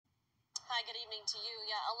Hi, good evening to you.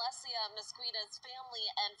 Yeah, Alessia Mesquida's family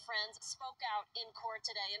and friends spoke out in court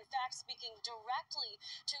today. In fact, speaking directly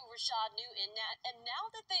to Rashad Newton. And now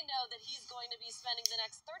that they know that he's going to be spending the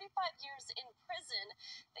next 35 years in prison,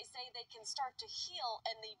 they say they can start to heal,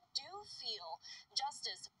 and they do feel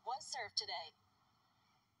justice was served today.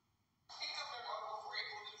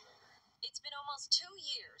 It's been almost 2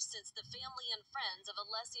 years since the family and friends of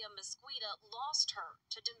Alessia Mesquida lost her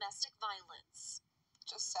to domestic violence.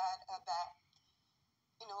 Just sad that,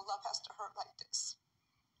 love has to hurt like this,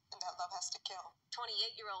 and that love has to kill.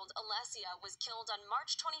 28-year-old Alessia was killed on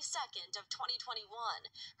March 22nd of 2021.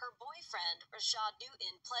 Her boyfriend, Rashad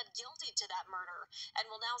Newton, pled guilty to that murder and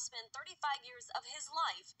will now spend 35 years of his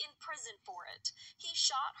life in prison for it. He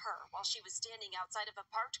shot her while she was standing outside of a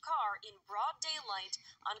parked car in broad daylight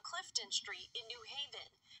on Clifton Street in New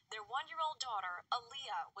Haven. Their 1-year-old daughter,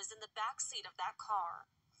 Aaliyah, was in the back seat of that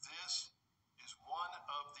car. This is one of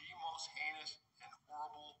the most heinous and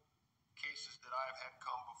horrible cases that I have had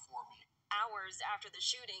come before me. Hours after the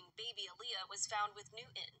shooting, baby Aaliyah was found with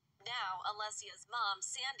Newton. Now, Alessia's mom,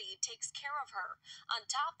 Sandy, takes care of her, on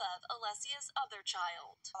top of Alessia's other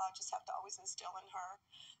child. I just have to always instill in her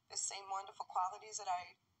the same wonderful qualities that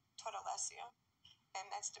I taught Alessia, and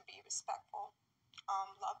that's to be respectful,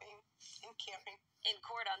 loving, and caring. In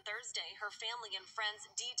court on Thursday, her family and friends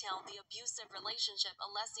detailed the abusive relationship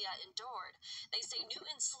Alessia endured. They say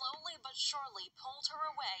Newton slowly but surely pulled her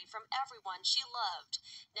away from everyone she loved.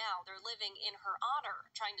 Now they're living in her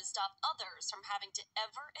honor, trying to stop others from having to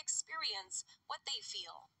ever experience what they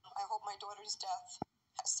feel. I hope my daughter's death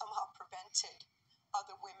has somehow prevented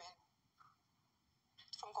other women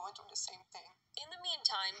from going through the same thing. In the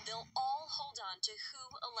meantime, they'll all hold on to who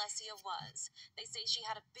Alessia was. They say she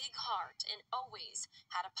had a big heart and always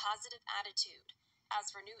had a positive attitude.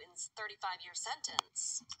 As for Newton's 35-year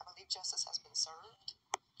sentence, I believe justice has been served,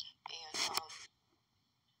 and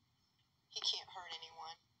he can't hurt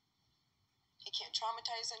anyone. He can't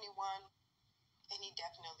traumatize anyone, and he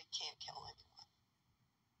definitely can't kill anyone.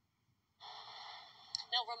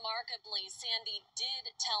 Now, remarkably, Sandy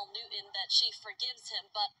did tell Newton that she forgives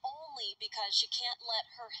him, but only because she can't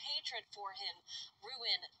let her hatred for him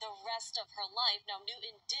ruin the rest of her life. Now,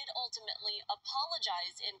 Newton did ultimately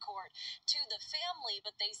apologize in court to the family,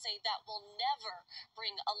 but they say that will never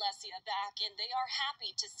bring Alessia back, and they are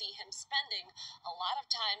happy to see him spending a lot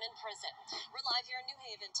of time in prison. We're live here in New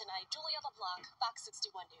Haven tonight. Julia LeBlanc, Fox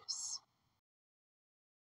 61 News.